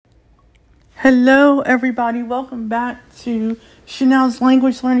Hello, everybody. Welcome back to Chanel's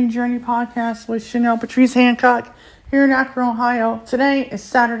Language Learning Journey podcast with Chanel Patrice Hancock here in Akron, Ohio. Today is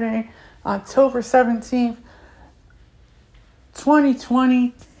Saturday, October 17th,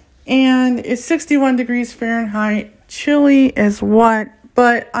 2020, and it's 61 degrees Fahrenheit. Chilly as what,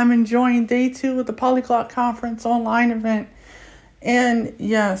 but I'm enjoying day 2 of the Polyglot Conference online event. And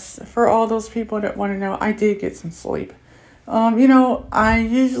yes, for all those people that want to know, I did get some sleep. I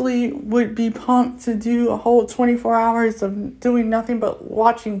usually would be pumped to do a whole 24 hours of doing nothing but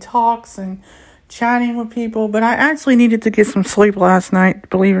watching talks and chatting with people, but I actually needed to get some sleep last night,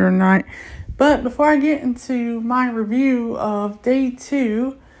 believe it or not. But before I get into my review of day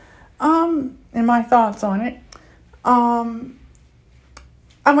 2, and my thoughts on it, I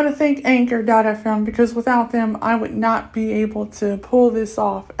want to thank Anchor.fm because without them, I would not be able to pull this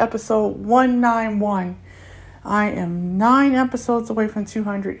off. Episode 191. I am 9 episodes away from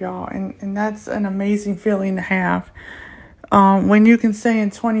 200, y'all, and that's an amazing feeling to have. When you can say in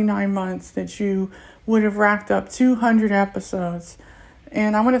 29 months that you would have racked up 200 episodes.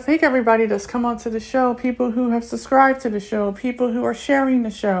 And I want to thank everybody that's come onto the show, people who have subscribed to the show, people who are sharing the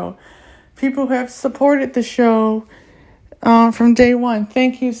show, people who have supported the show from day one.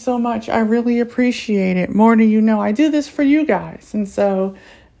 Thank you so much. I really appreciate it. More than you know, I do this for you guys. And so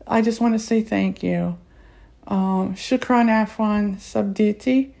I just want to say thank you. Shukran Afwan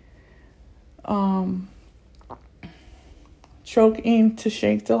Sabditi. Chok im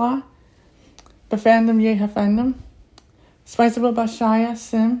Tashakdala. Befandum Yehafandum. Spicable Bashaya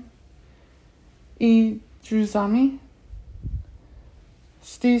Sim. E Druzami.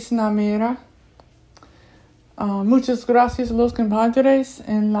 Stis Namira. Muchas gracias los compadres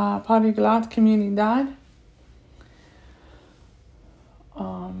en la Polyglot comunidad.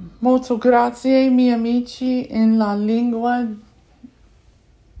 Molto grazie, miei amici, in la lingua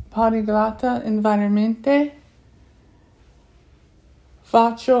poliglotta environmente.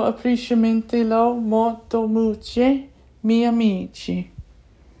 Faccio appreciamento molto mucho, miei amici.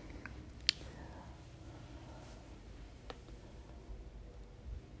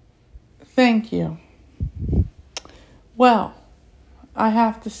 Thank you. Well, I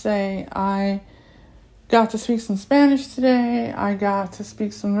have to say, I got to speak some Spanish today. I got to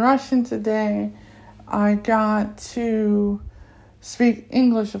speak some Russian today. I got to speak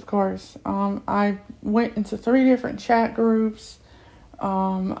English, of course. I went into 3 different chat groups.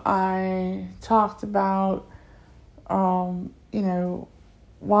 I talked about, why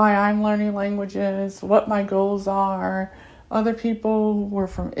I'm learning languages, what my goals are. Other people were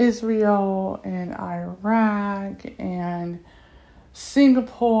from Israel and Iraq and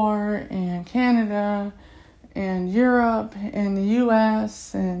Singapore and Canada and Europe and the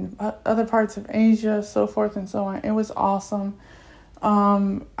US and other parts of Asia, so forth and so on. It was awesome.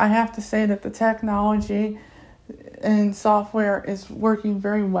 I have to say that the technology and software is working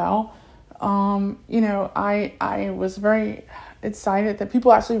very well. I was very excited that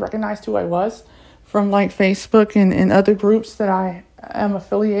people actually recognized who I was from like Facebook and other groups that I am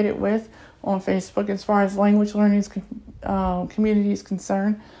affiliated with on Facebook as far as language learning community is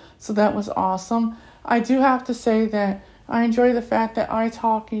concerned. So that was awesome. I do have to say that I enjoy the fact that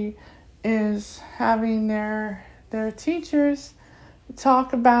italki is having their teachers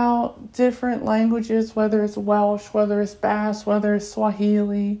talk about different languages, whether it's Welsh, whether it's Basque, whether it's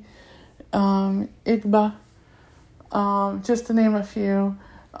Swahili, Igbo, just to name a few.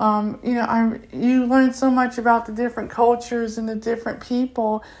 You learn so much about the different cultures and the different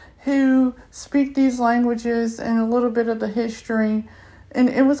people who speak these languages and a little bit of the history. And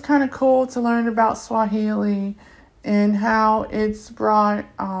it was kind of cool to learn about Swahili and how it's brought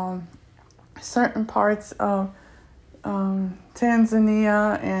certain parts of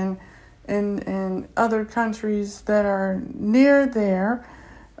Tanzania and other countries that are near there,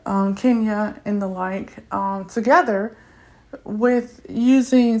 Kenya and the like, together with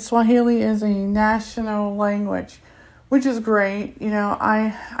using Swahili as a national language, which is great.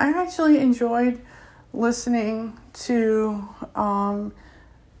 I actually enjoyed listening to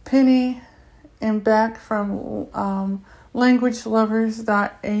Penny and Beck from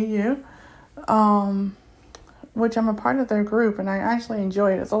languagelovers.au, which I'm a part of their group, and I actually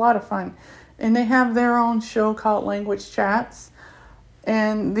enjoy it. It's a lot of fun. And they have their own show called Language Chats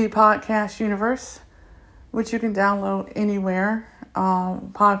and the Podcast Universe, which you can download anywhere,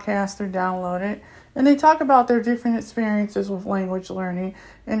 podcast or download it. And they talk about their different experiences with language learning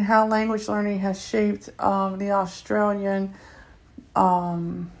and how language learning has shaped the Australian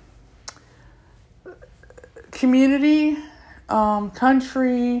community,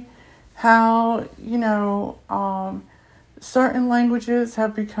 country, how, certain languages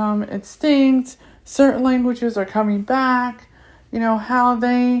have become extinct, certain languages are coming back, how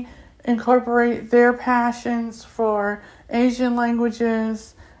they incorporate their passions for Asian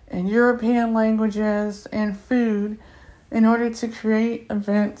languages and European languages and food in order to create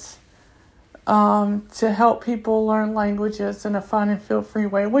events to help people learn languages in a fun and feel-free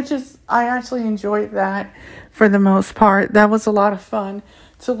way, I actually enjoyed that for the most part. That was a lot of fun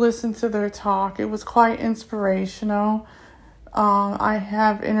to listen to their talk. It was quite inspirational. I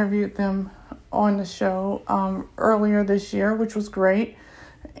have interviewed them on the show earlier this year, which was great.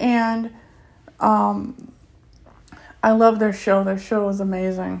 And I love their show. Their show is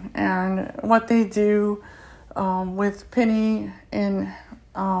amazing. And what they do with Penny and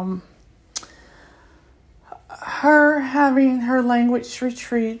her having her language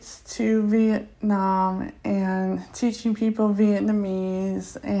retreats to Vietnam and teaching people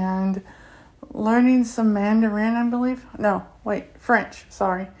Vietnamese and learning some Mandarin, I believe. No, wait, French,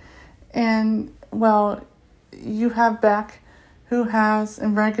 sorry. And, well, you have Beck, who has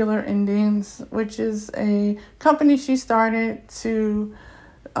Irregular Endings, which is a company she started to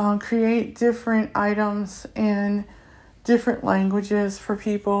create different items in different languages for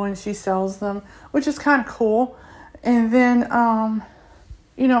people, and she sells them, which is kind of cool. And then,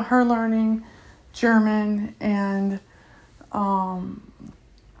 her learning German and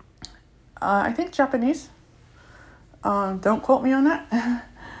I think Japanese. Don't quote me on that.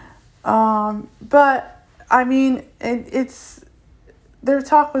 But I mean, it's their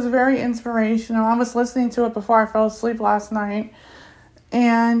talk was very inspirational. I was listening to it before I fell asleep last night.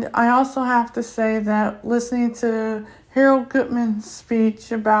 And I also have to say that listening to Harold Goodman's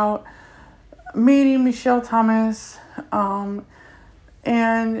speech about meeting Michelle Thomas and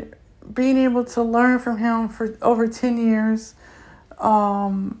being able to learn from him for over 10 years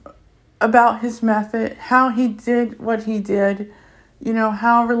about his method, how he did what he did,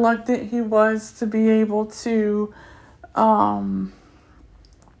 how reluctant he was to be able to,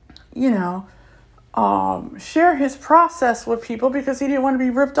 share his process with people because he didn't want to be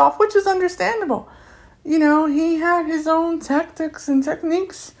ripped off, which is understandable. He had his own tactics and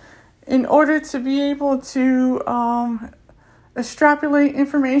techniques in order to be able to extrapolate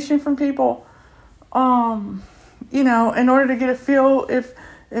information from people, in order to get a feel if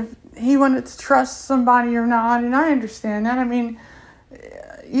he wanted to trust somebody or not. And I understand that. I mean,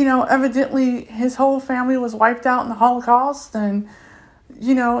 evidently his whole family was wiped out in the Holocaust, and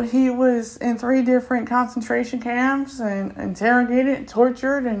he was in 3 different concentration camps and interrogated and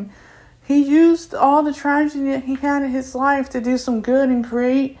tortured, and he used all the tragedy that he had in his life to do some good and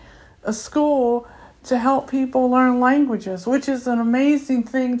create a school to help people learn languages, which is an amazing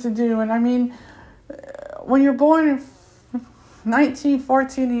thing to do. And I mean, when you're born in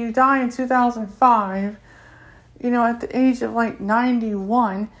 1914 and you die in 2005, at the age of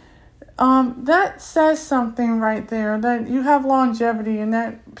 91, that says something right there, that you have longevity and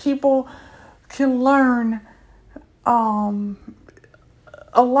that people can learn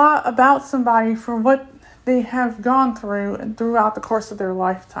a lot about somebody for what they have gone through throughout the course of their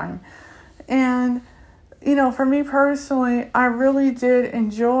lifetime. And, for me personally, I really did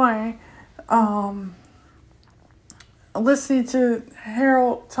enjoy listening to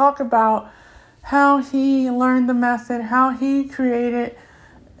Harold talk about how he learned the method, how he created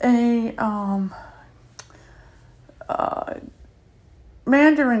a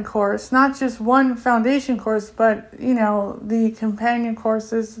Mandarin course, not just one foundation course, but, the companion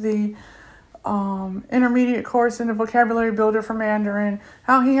courses, the intermediate course and the vocabulary builder for Mandarin,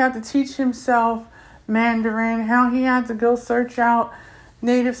 how he had to teach himself Mandarin, how he had to go search out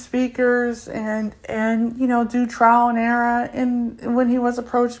native speakers and do trial and error. And when he was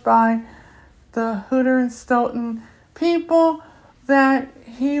approached by the Hooter and Stoughton people, that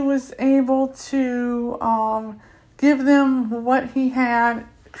he was able to give them what he had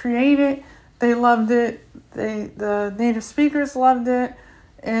created. They loved it. The native speakers loved it.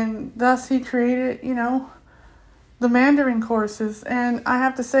 And thus he created, the Mandarin courses. And I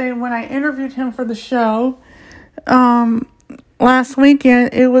have to say, when I interviewed him for the show last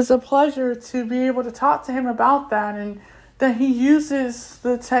weekend, it was a pleasure to be able to talk to him about that, and that he uses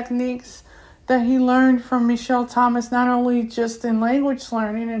the techniques that he learned from Michelle Thomas, not only just in language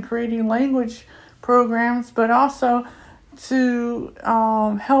learning and creating language programs, but also to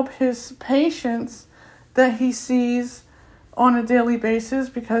help his patients that he sees on a daily basis,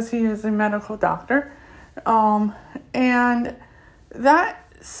 because he is a medical doctor. And that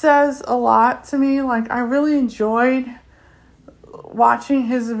says a lot to me. I really enjoyed watching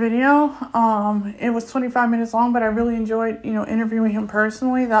his video. It was 25 minutes long, but I really enjoyed, interviewing him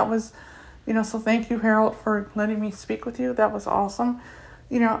personally. That was So thank you, Harold, for letting me speak with you. That was awesome.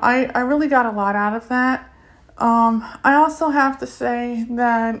 I really got a lot out of that. I also have to say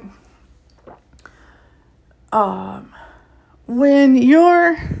that when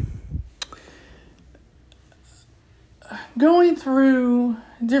you're going through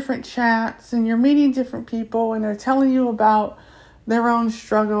different chats and you're meeting different people and they're telling you about their own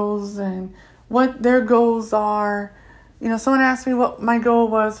struggles and what their goals are. Someone asked me what my goal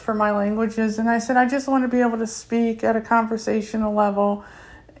was for my languages, and I said, I just want to be able to speak at a conversational level,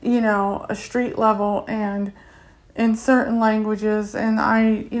 a street level, and in certain languages. And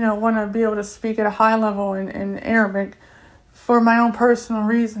I, want to be able to speak at a high level in Arabic for my own personal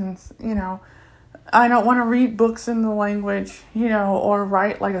reasons. I don't want to read books in the language, or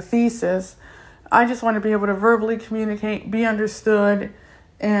write like a thesis. I just want to be able to verbally communicate, be understood,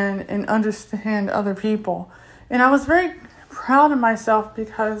 and understand other people. And I was very proud of myself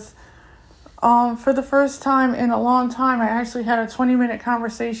because for the first time in a long time, I actually had a 20-minute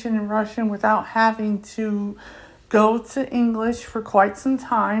conversation in Russian without having to go to English for quite some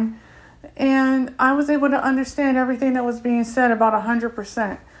time. And I was able to understand everything that was being said about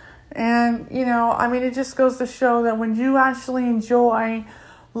 100%. And, it just goes to show that when you actually enjoy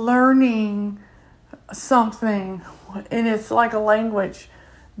learning something, and it's like a language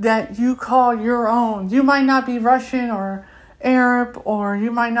that you call your own. You might not be Russian or Arab, or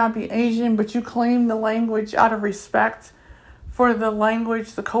you might not be Asian, but you claim the language out of respect for the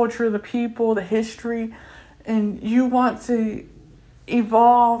language, the culture, the people, the history, and you want to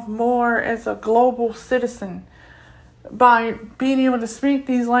evolve more as a global citizen by being able to speak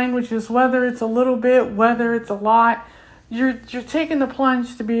these languages, whether it's a little bit, whether it's a lot. You're taking the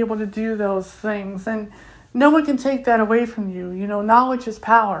plunge to be able to do those things, and no one can take that away from you. Knowledge is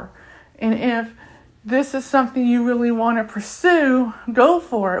power. And if this is something you really want to pursue, go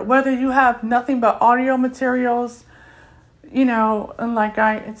for it. Whether you have nothing but audio materials, and like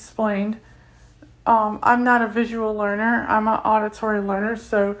I explained, I'm not a visual learner. I'm an auditory learner.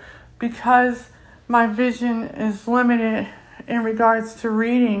 So because my vision is limited in regards to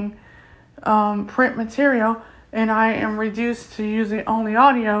reading print material, and I am reduced to using only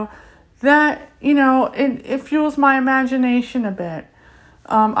audio, that, it fuels my imagination a bit.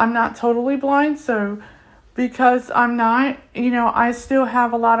 I'm not totally blind, so because I'm not, I still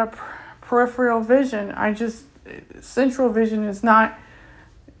have a lot of peripheral vision. Central vision is not,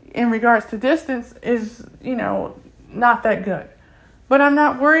 in regards to distance, is, not that good. But I'm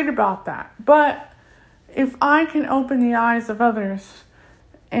not worried about that. But if I can open the eyes of others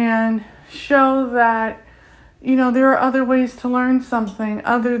and show that, there are other ways to learn something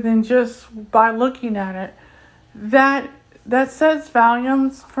other than just by looking at it, that says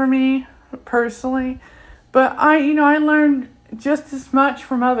volumes for me personally. But I learned just as much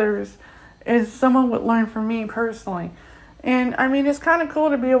from others as someone would learn from me personally. And it's kind of cool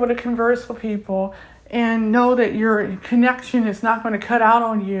to be able to converse with people and know that your connection is not going to cut out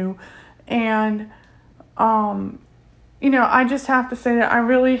on you. And, I just have to say that I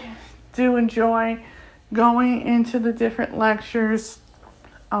really do enjoy going into the different lectures.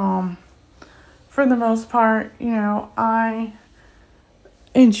 For the most part, I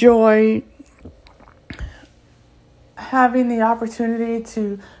enjoy having the opportunity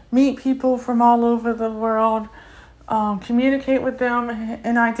to meet people from all over the world, communicate with them.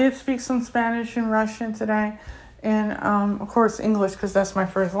 And I did speak some Spanish and Russian today, and of course English, because that's my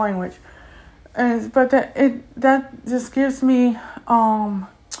first language. But that just gives me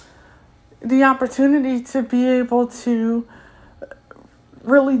the opportunity to be able to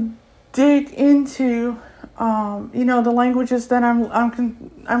really dig into the languages that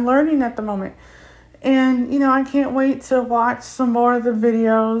I'm learning at the moment. And I can't wait to watch some more of the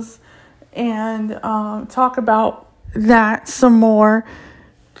videos and talk about that some more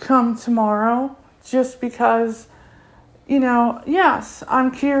come tomorrow, just because yes,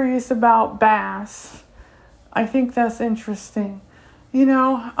 I'm curious about bass. I think that's interesting.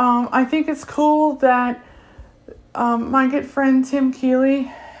 I think it's cool that my good friend Tim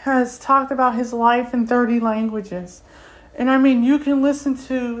Keeley has talked about his life in 30 languages. And you can listen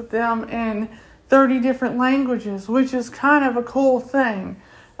to them in 30 different languages, which is kind of a cool thing.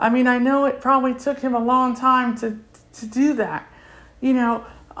 I know it probably took him a long time to do that.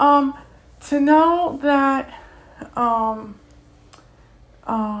 To know that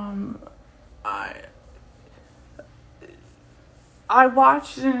I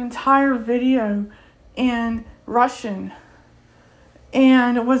watched an entire video in Russian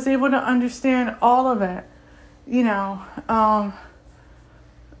and was able to understand all of it,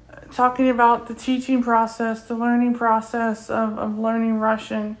 talking about the teaching process, the learning process of learning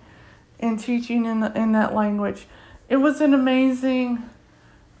Russian. in teaching in that language. It was an amazing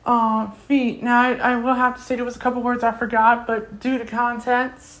feat. Now, I will have to say there was a couple words I forgot, but due to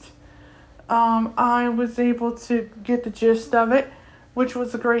context, I was able to get the gist of it, which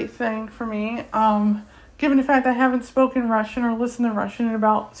was a great thing for me, given the fact I haven't spoken Russian or listened to Russian in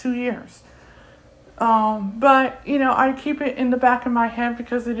about 2 years. But, I keep it in the back of my head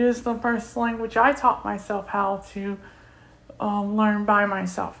because it is the first language I taught myself how to learn by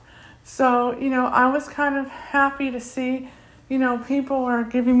myself. So, I was kind of happy to see, people are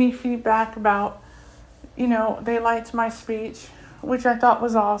giving me feedback about, they liked my speech, which I thought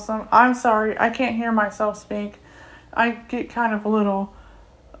was awesome. I'm sorry, I can't hear myself speak. I get kind of a little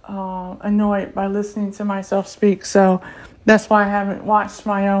annoyed by listening to myself speak, so that's why I haven't watched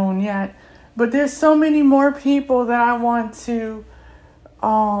my own yet. But there's so many more people that I want to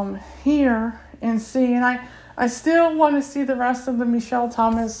hear and see, and I still want to see the rest of the Michelle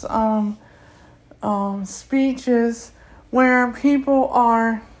Thomas speeches where people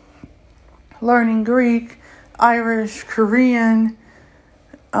are learning Greek, Irish, Korean,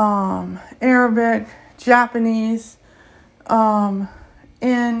 Arabic, Japanese,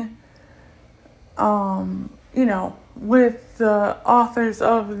 with the authors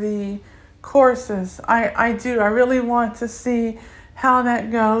of the courses. I really want to see how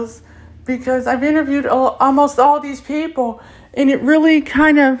that goes, because I've interviewed almost all these people, and it really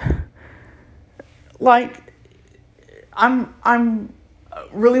kind of I'm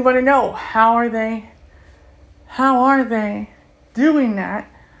really want to know how are they doing that.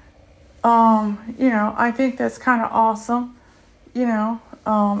 I think that's kind of awesome.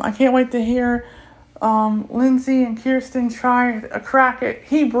 I can't wait to hear Lindsay and Kirsten try a crack at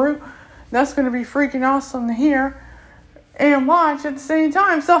Hebrew. That's going to be freaking awesome to hear and watch at the same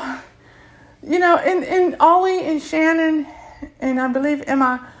time. So, and Ollie and Shannon and I believe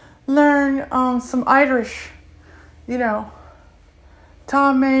Emma learn some Irish, Tame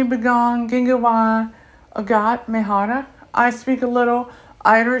Begon Gingawa Agat Mehara. I speak a little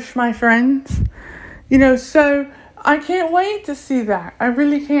Irish, my friends. So I can't wait to see that. I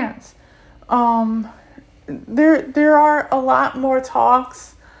really can't. There are a lot more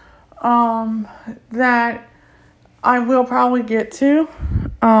talks that I will probably get to.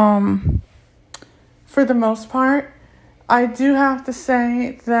 For the most part, I do have to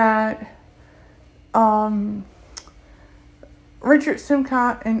say that Richard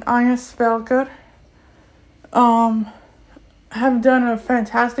Simcott and Aya Spelker have done a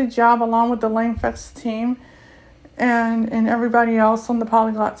fantastic job, along with the Langfest team and everybody else on the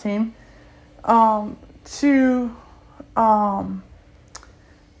Polyglot team, to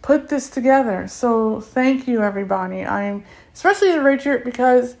put this together. So thank you, everybody. Especially to Richard,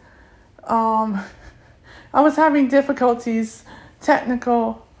 because I was having technical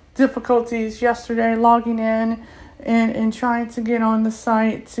difficulties yesterday logging in and trying to get on the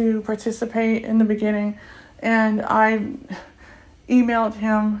site to participate in the beginning. And I emailed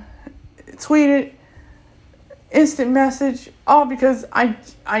him, tweeted, instant message, all because I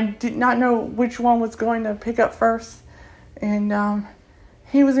did not know which one was going to pick up first. And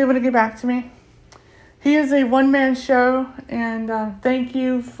he was able to get back to me. He is a one-man show, and thank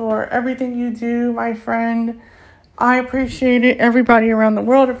you for everything you do, my friend. I appreciate it. Everybody around the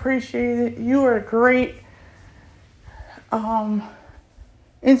world appreciate it. You are a great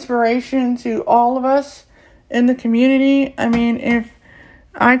inspiration to all of us in the community. I mean, if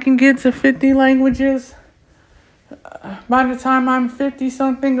I can get to 50 languages by the time I'm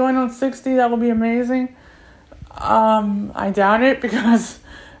 50-something, going on 60, that will be amazing. I doubt it, because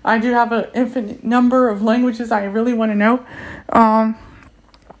I do have an infinite number of languages I really want to know.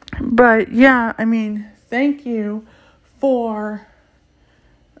 But yeah, I mean, thank you for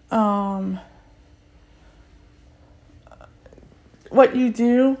what you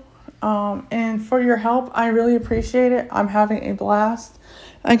do, and for your help. I really appreciate it. I'm having a blast.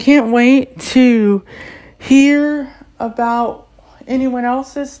 I can't wait to hear about anyone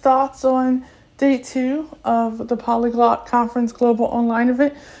else's thoughts on day 2 of the Polyglot Conference Global Online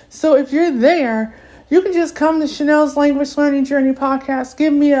event. So if you're there, you can just come to Chanel's Language Learning Journey podcast.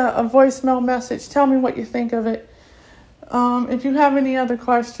 Give me a voicemail message. Tell me what you think of it. If you have any other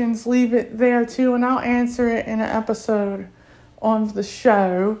questions, leave it there too, and I'll answer it in an episode on the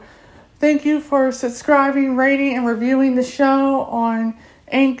show. Thank you for subscribing, rating, and reviewing the show on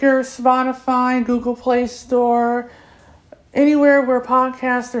Anchor, Spotify, Google Play Store, anywhere where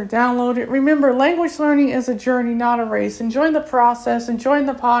podcasts are downloaded. Remember, language learning is a journey, not a race. Enjoy the process. Enjoy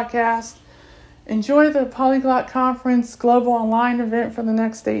the podcast. Enjoy the Polyglot Conference Global Online event for the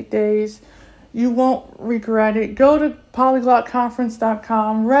next 8 days. You won't regret it. Go to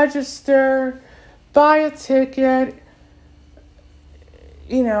polyglotconference.com, register, buy a ticket,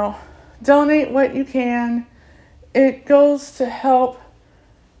 donate what you can. It goes to help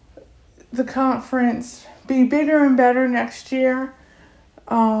the conference be bigger and better next year.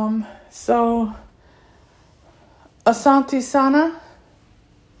 So, Asante Sana,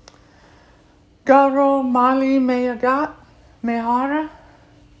 Garo Mali Meyagat, Mehara,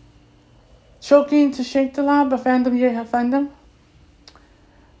 Choking to shake the lab, Bafandam Yehafandam,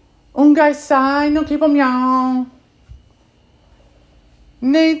 Ungai Sai, no keep 'em young.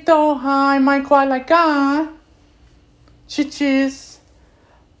 Nato Hai, my quite like God, Chichis,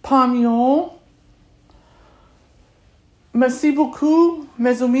 Pamyon, Merci beaucoup,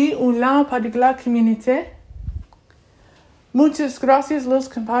 mes amis, la Polyglot Community. Muchas gracias, los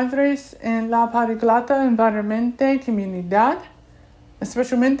compadres en la Poliglota Environmente Comunidad,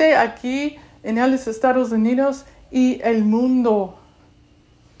 especialmente aquí en los Estados Unidos y el mundo.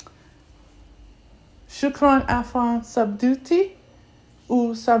 Shukran afan sabduti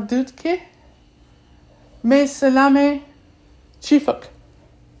u sabdutke. Me salame chifuk.